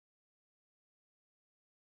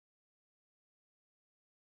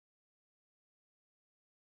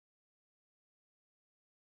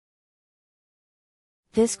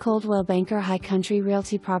This Coldwell Banker High Country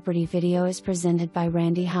Realty property video is presented by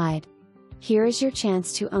Hyde. Here is your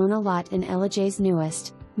chance to own a lot in Ellijay's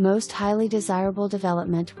newest, most highly desirable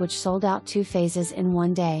development, which sold out 2 phases in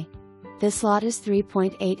one day. This lot is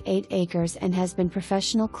 3.88 acres and has been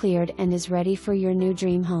professional cleared and is ready for your new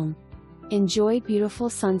dream home. Enjoy beautiful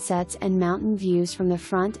sunsets and mountain views from the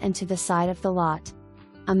front and to the side of the lot.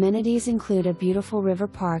 Amenities include a beautiful river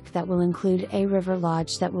park that will include a river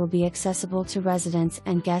lodge that will be accessible to residents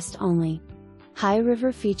and guests only. High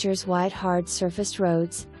River features wide hard surfaced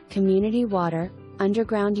roads, community water,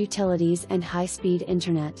 underground utilities and high-speed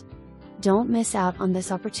internet. Don't miss out on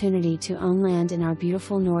this opportunity to own land in our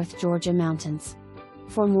beautiful North Georgia mountains.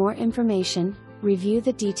 For more information, review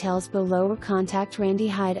the details below or contact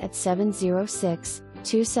Hyde at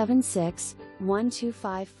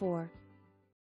 706-276-1254.